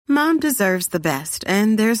Mom deserves the best,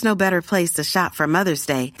 and there's no better place to shop for Mother's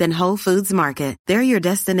Day than Whole Foods Market. They're your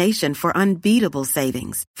destination for unbeatable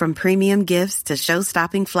savings, from premium gifts to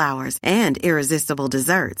show-stopping flowers and irresistible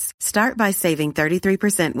desserts. Start by saving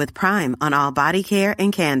 33% with Prime on all body care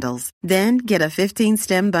and candles. Then get a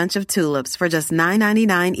 15-stem bunch of tulips for just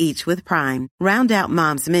 $9.99 each with Prime. Round out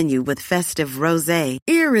Mom's menu with festive rosé,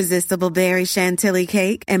 irresistible berry chantilly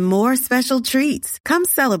cake, and more special treats. Come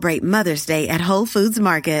celebrate Mother's Day at Whole Foods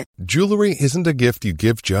Market. Jewelry isn't a gift you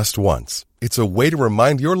give just once. It's a way to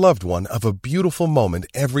remind your loved one of a beautiful moment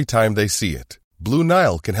every time they see it. Blue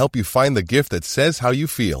Nile can help you find the gift that says how you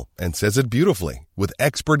feel and says it beautifully, with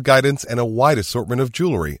expert guidance and a wide assortment of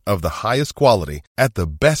jewelry of the highest quality at the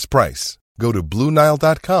best price. Go to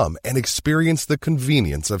BlueNile.com and experience the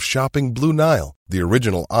convenience of shopping Blue Nile, the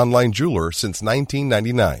original online jeweler since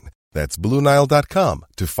 1999. That's BlueNile.com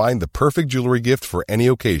to find the perfect jewelry gift for any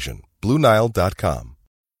occasion. BlueNile.com.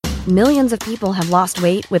 Millions of people have lost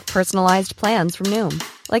weight with personalized plans from Noom.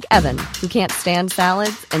 Like Evan, who can't stand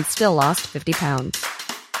salads and still lost 50 pounds.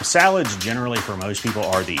 Salads generally for most people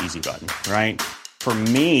are the easy button, right? For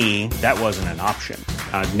me, that wasn't an option.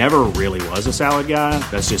 I never really was a salad guy.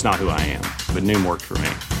 That's just not who I am. But Noom worked for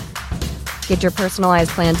me. Get your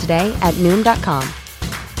personalized plan today at Noom.com.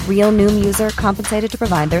 Real Noom user compensated to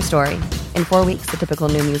provide their story. In 4 weeks, the typical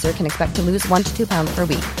Noom user can expect to lose 1 to 2 pounds per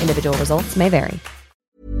week. Individual results may vary.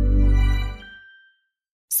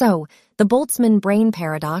 So, the Boltzmann brain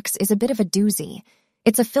paradox is a bit of a doozy.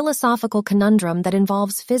 It's a philosophical conundrum that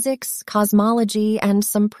involves physics, cosmology, and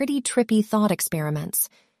some pretty trippy thought experiments.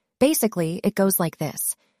 Basically, it goes like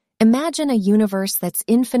this. Imagine a universe that's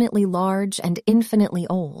infinitely large and infinitely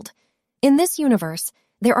old. In this universe,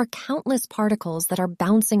 there are countless particles that are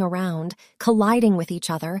bouncing around, colliding with each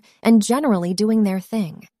other, and generally doing their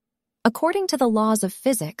thing. According to the laws of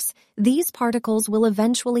physics, these particles will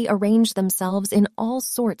eventually arrange themselves in all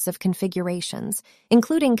sorts of configurations,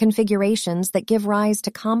 including configurations that give rise to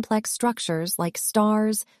complex structures like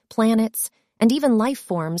stars, planets, and even life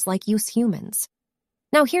forms like humans.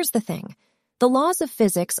 Now here's the thing. The laws of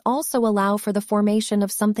physics also allow for the formation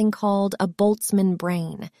of something called a Boltzmann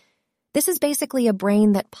brain. This is basically a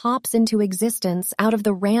brain that pops into existence out of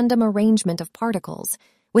the random arrangement of particles,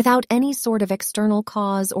 without any sort of external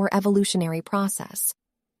cause or evolutionary process.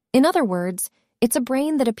 In other words, it's a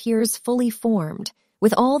brain that appears fully formed,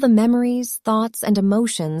 with all the memories, thoughts, and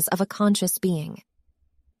emotions of a conscious being.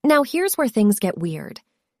 Now here's where things get weird.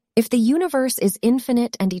 If the universe is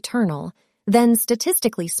infinite and eternal, then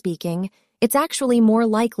statistically speaking, it's actually more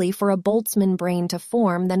likely for a Boltzmann brain to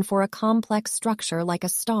form than for a complex structure like a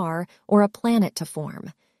star or a planet to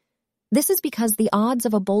form. This is because the odds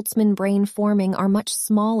of a Boltzmann brain forming are much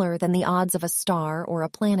smaller than the odds of a star or a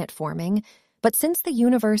planet forming, but since the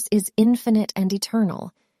universe is infinite and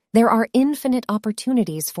eternal, there are infinite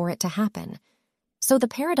opportunities for it to happen. So the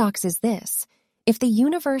paradox is this: if the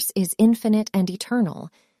universe is infinite and eternal,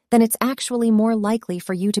 then it's actually more likely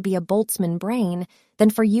for you to be a Boltzmann brain than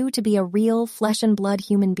for you to be a real flesh-and-blood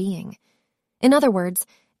human being. In other words,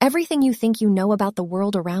 everything you think you know about the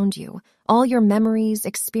world around you, all your memories,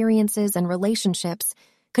 experiences, and relationships,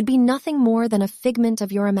 could be nothing more than a figment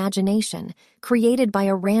of your imagination, created by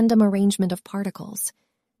a random arrangement of particles.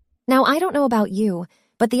 Now, I don't know about you,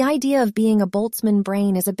 but the idea of being a Boltzmann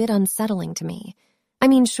brain is a bit unsettling to me. I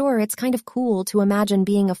mean, sure, it's kind of cool to imagine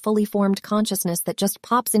being a fully formed consciousness that just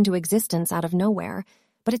pops into existence out of nowhere,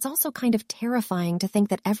 but it's also kind of terrifying to think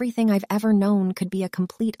that everything I've ever known could be a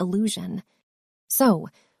complete illusion. So,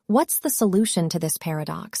 what's the solution to this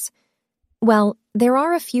paradox? Well, there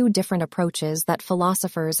are a few different approaches that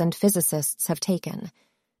philosophers and physicists have taken.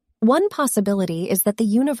 One possibility is that the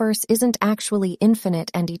universe isn't actually infinite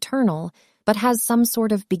and eternal, but has some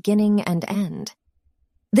sort of beginning and end.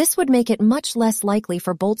 This would make it much less likely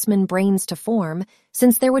for Boltzmann brains to form,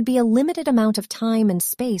 since there would be a limited amount of time and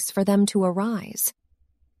space for them to arise.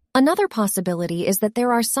 Another possibility is that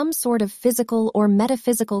there are some sort of physical or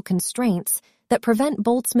metaphysical constraints that prevent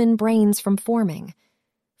Boltzmann brains from forming.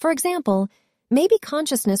 For example, maybe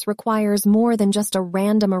consciousness requires more than just a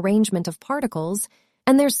random arrangement of particles,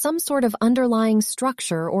 and there's some sort of underlying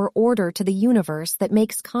structure or order to the universe that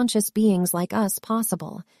makes conscious beings like us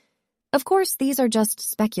possible. Of course, these are just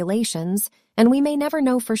speculations, and we may never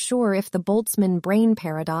know for sure if the Boltzmann brain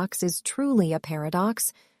paradox is truly a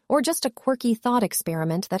paradox or just a quirky thought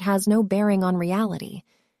experiment that has no bearing on reality.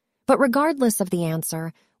 But regardless of the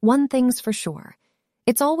answer, one thing's for sure.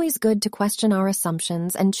 It's always good to question our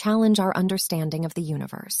assumptions and challenge our understanding of the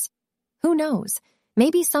universe. Who knows?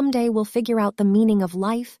 Maybe someday we'll figure out the meaning of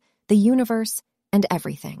life, the universe, and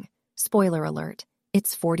everything. Spoiler alert,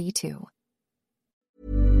 it's 42.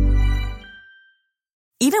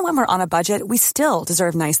 Even when we're on a budget, we still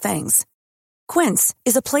deserve nice things. Quince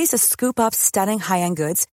is a place to scoop up stunning high-end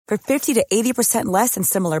goods for 50 to 80% less than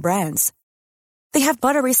similar brands. They have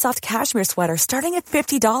buttery soft cashmere sweaters starting at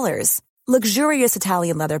 $50, luxurious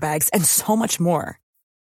Italian leather bags, and so much more.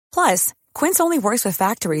 Plus, Quince only works with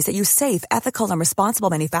factories that use safe, ethical, and responsible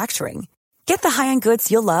manufacturing. Get the high-end goods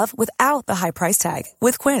you'll love without the high price tag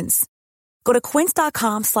with Quince. Go to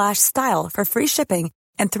quince.com/style for free shipping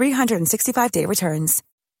and 365-day returns.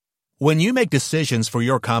 When you make decisions for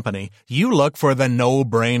your company, you look for the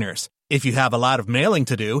no-brainers. If you have a lot of mailing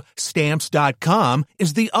to do, Stamps.com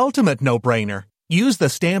is the ultimate no-brainer. Use the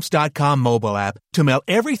Stamps.com mobile app to mail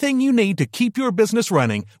everything you need to keep your business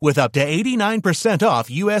running with up to 89% off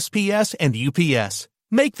USPS and UPS.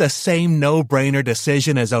 Make the same no-brainer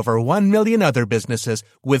decision as over 1 million other businesses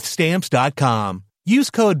with Stamps.com. Use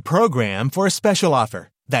code PROGRAM for a special offer.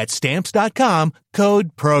 That's Stamps.com,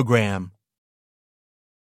 code PROGRAM.